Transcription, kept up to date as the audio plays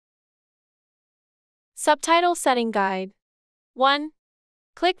Subtitle Setting Guide. 1.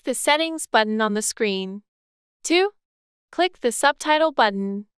 Click the Settings button on the screen. 2. Click the Subtitle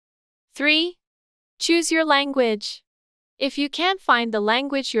button. 3. Choose your language. If you can't find the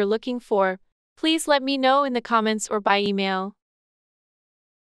language you're looking for, please let me know in the comments or by email.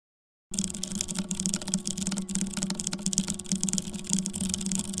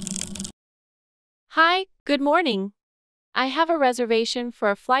 Hi, good morning. I have a reservation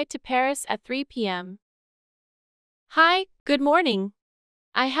for a flight to Paris at 3 p.m. Hi, good morning.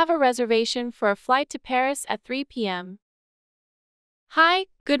 I have a reservation for a flight to Paris at 3 p.m. Hi,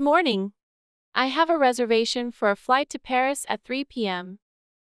 good morning. I have a reservation for a flight to Paris at 3 p.m.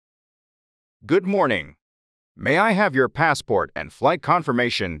 Good morning. May I have your passport and flight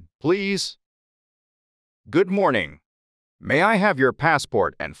confirmation, please? Good morning. May I have your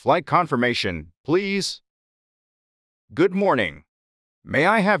passport and flight confirmation, please? Good morning. May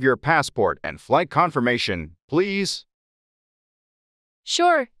I have your passport and flight confirmation, please?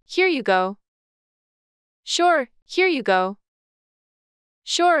 Sure, here you go. Sure, here you go.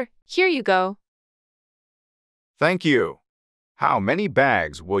 Sure, here you go. Thank you. How many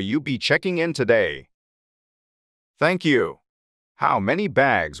bags will you be checking in today? Thank you. How many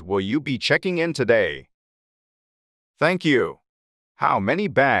bags will you be checking in today? Thank you. How many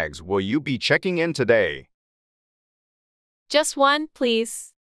bags will you be checking in today? Just one,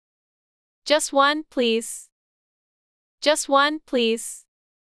 please. Just one, please. Just one, please.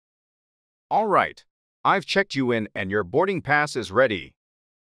 All right. I've checked you in and your boarding pass is ready.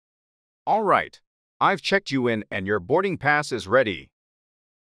 All right. I've checked you in and your boarding pass is ready.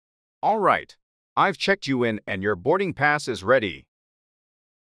 All right. I've checked you in and your boarding pass is ready.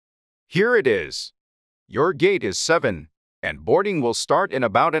 Here it is. Your gate is 7, and boarding will start in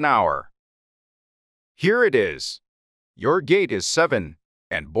about an hour. Here it is. Your gate is 7,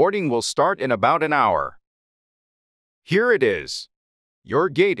 and boarding will start in about an hour. Here it is. Your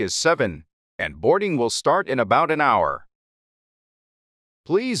gate is 7, and boarding will start in about an hour.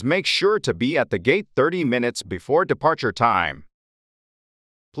 Please make sure to be at the gate 30 minutes before departure time.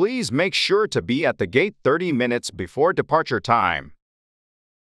 Please make sure to be at the gate 30 minutes before departure time.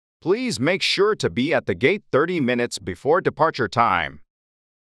 Please make sure to be at the gate 30 minutes before departure time.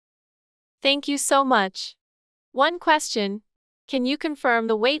 Thank you so much. One question. Can you confirm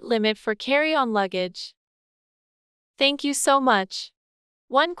the weight limit for carry-on luggage? Thank you so much.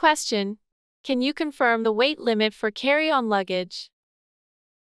 One question. Can you confirm the weight limit for carry-on luggage?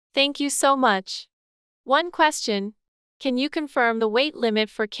 Thank you so much. One question. Can you confirm the weight limit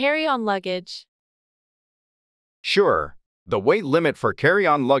for carry-on luggage? Sure. The weight limit for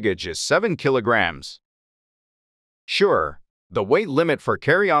carry-on luggage is 7 kilograms. Sure. The weight limit for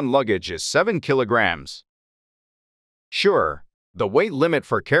carry-on luggage is 7 kilograms. Sure. The weight limit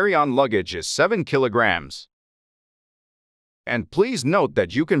for carry-on luggage is 7 kilograms. And please note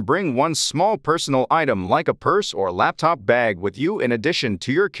that you can bring one small personal item like a purse or laptop bag with you in addition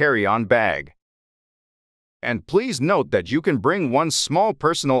to your carry-on bag. And please note that you can bring one small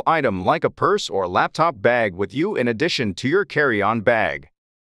personal item like a purse or laptop bag with you in addition to your carry-on bag.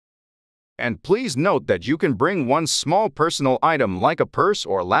 And please note that you can bring one small personal item like a purse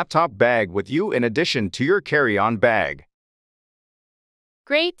or laptop bag with you in addition to your carry-on bag.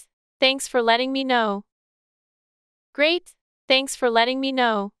 Great, thanks for letting me know. Great, thanks for letting me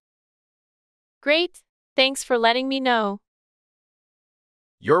know. Great, thanks for letting me know.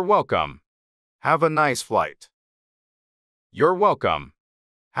 You're welcome. Have a nice flight. You're welcome.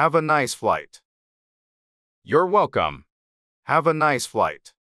 Have a nice flight. You're welcome. Have a nice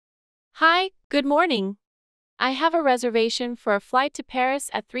flight. Hi, good morning. I have a reservation for a flight to Paris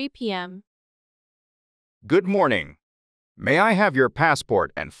at 3 p.m. Good morning. May I have your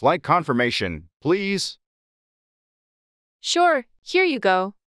passport and flight confirmation, please? Sure, here you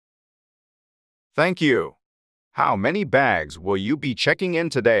go. Thank you. How many bags will you be checking in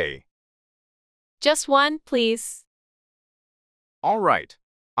today? Just one, please. All right.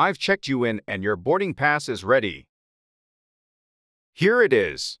 I've checked you in and your boarding pass is ready. Here it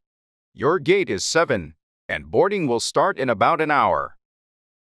is. Your gate is 7, and boarding will start in about an hour.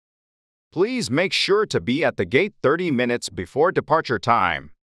 Please make sure to be at the gate 30 minutes before departure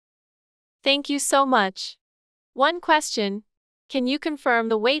time. Thank you so much. One question. Can you confirm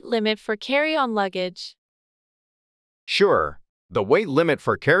the weight limit for carry-on luggage? Sure. The weight limit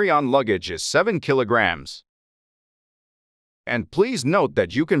for carry-on luggage is 7 kilograms. And please note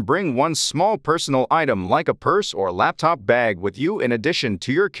that you can bring one small personal item like a purse or laptop bag with you in addition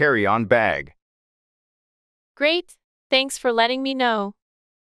to your carry-on bag. Great, thanks for letting me know.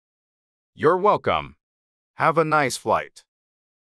 You're welcome. Have a nice flight.